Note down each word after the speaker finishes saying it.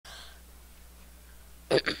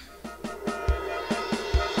Good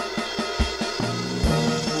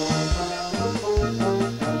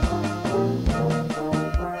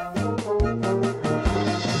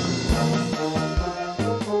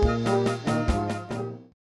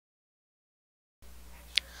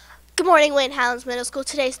morning, Wayne Highlands Middle School.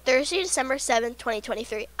 Today is Thursday, December 7th,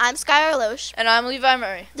 2023. I'm Skylar Loesch. And I'm Levi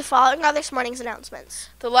Murray. The following are this morning's announcements.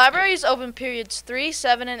 The library is open periods 3,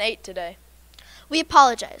 7, and 8 today. We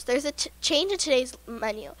apologize. There's a change in today's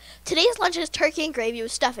menu. Today's lunch is turkey and gravy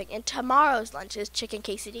with stuffing, and tomorrow's lunch is chicken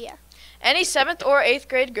quesadilla. Any 7th or 8th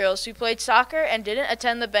grade girls who played soccer and didn't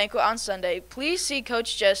attend the banquet on Sunday, please see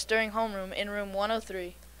Coach Jess during homeroom in room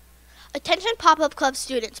 103. Attention Pop-Up Club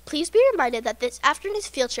students, please be reminded that this afternoon's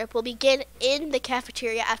field trip will begin in the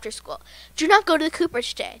cafeteria after school. Do not go to the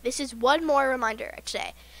Cooperage today. This is one more reminder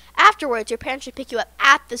today. Afterwards, your parents should pick you up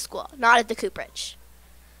at the school, not at the Cooperage.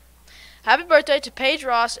 Happy birthday to Paige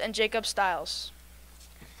Ross and Jacob Stiles.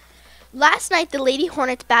 Last night, the Lady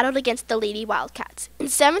Hornets battled against the Lady Wildcats. In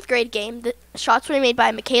 7th grade game, the shots were made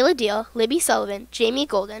by Michaela Deal, Libby Sullivan, Jamie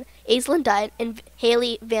Golden, Aislinn Dunn, and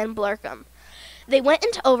Haley Van Blerkum. They went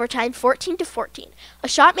into overtime 14-14. A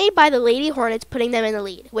shot made by the Lady Hornets putting them in the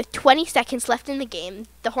lead. With 20 seconds left in the game,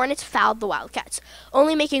 the Hornets fouled the Wildcats,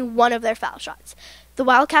 only making one of their foul shots. The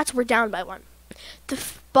Wildcats were down by one. The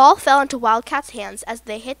ball fell into Wildcats' hands as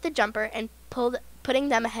they hit the jumper and putting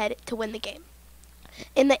them ahead to win the game.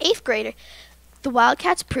 In the 8th grade, the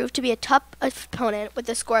Wildcats proved to be a tough opponent with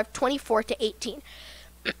a score of 24-18.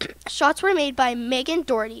 Shots were made by Megan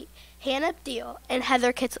Doherty, Hannah Deal, and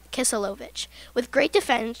Heather Kisilovich. With great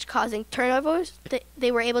defense causing turnovers,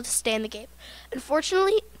 they were able to stay in the game.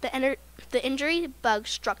 Unfortunately, the injury bug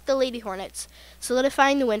struck the Lady Hornets,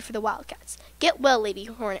 solidifying the win for the Wildcats. Get well,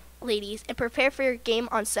 ladies, and prepare for your game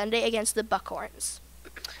on Sunday against the Buckhorns.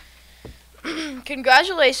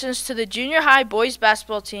 Congratulations to the junior high boys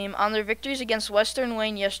basketball team on their victories against Western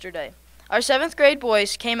Wayne yesterday. Our 7th grade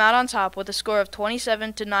boys came out on top with a score of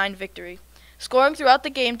 27-9 victory. Scoring throughout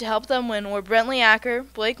the game to help them win were Brentley Acker,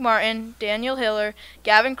 Blake Martin, Daniel Hiller,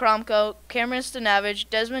 Gavin Kromko, Cameron Stanavage,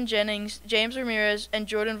 Desmond Jennings, James Ramirez, and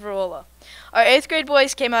Jordan Verola. Our 8th grade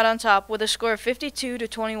boys came out on top with a score of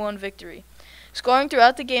 52-21 victory. Scoring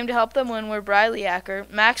throughout the game to help them win were Briley Acker,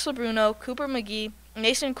 Max Labruno, Cooper McGee,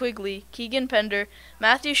 Mason Quigley, Keegan Pender,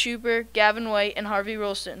 Matthew Schuper, Gavin White, and Harvey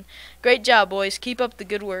Rolston. Great job, boys. Keep up the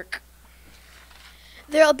good work.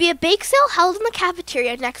 There will be a bake sale held in the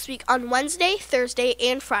cafeteria next week on Wednesday, Thursday,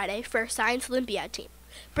 and Friday for our Science Olympiad team.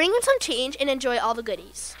 Bring in some change and enjoy all the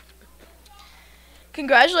goodies.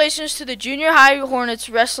 Congratulations to the Junior High Hornets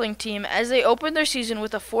wrestling team as they opened their season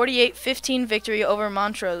with a 48-15 victory over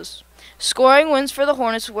Montrose. Scoring wins for the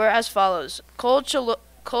Hornets were as follows: Cole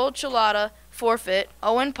Chilada, forfeit;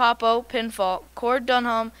 Owen Popo, pinfall; Cord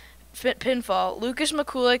Dunham, pinfall; Lucas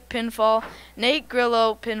McCulloch, pinfall; Nate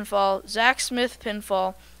Grillo, pinfall; Zach Smith,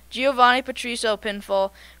 pinfall; Giovanni Patricio,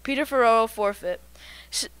 pinfall; Peter Ferraro, forfeit.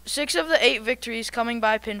 6 of the 8 victories coming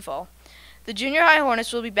by pinfall. The Junior High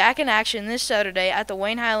Hornets will be back in action this Saturday at the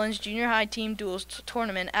Wayne Highlands Junior High Team Duels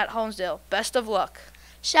Tournament at Holmesdale. Best of luck.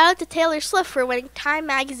 Shout out to Taylor Swift for winning Time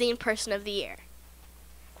Magazine Person of the Year.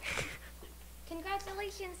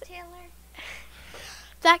 Congratulations, Taylor.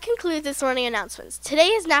 That concludes this morning announcements. Today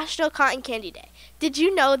is National Cotton Candy Day. Did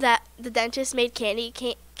you know that the dentist made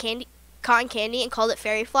cotton candy and called it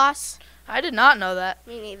fairy floss? I did not know that.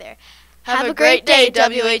 Me neither. Have a great day,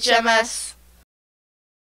 WHMS.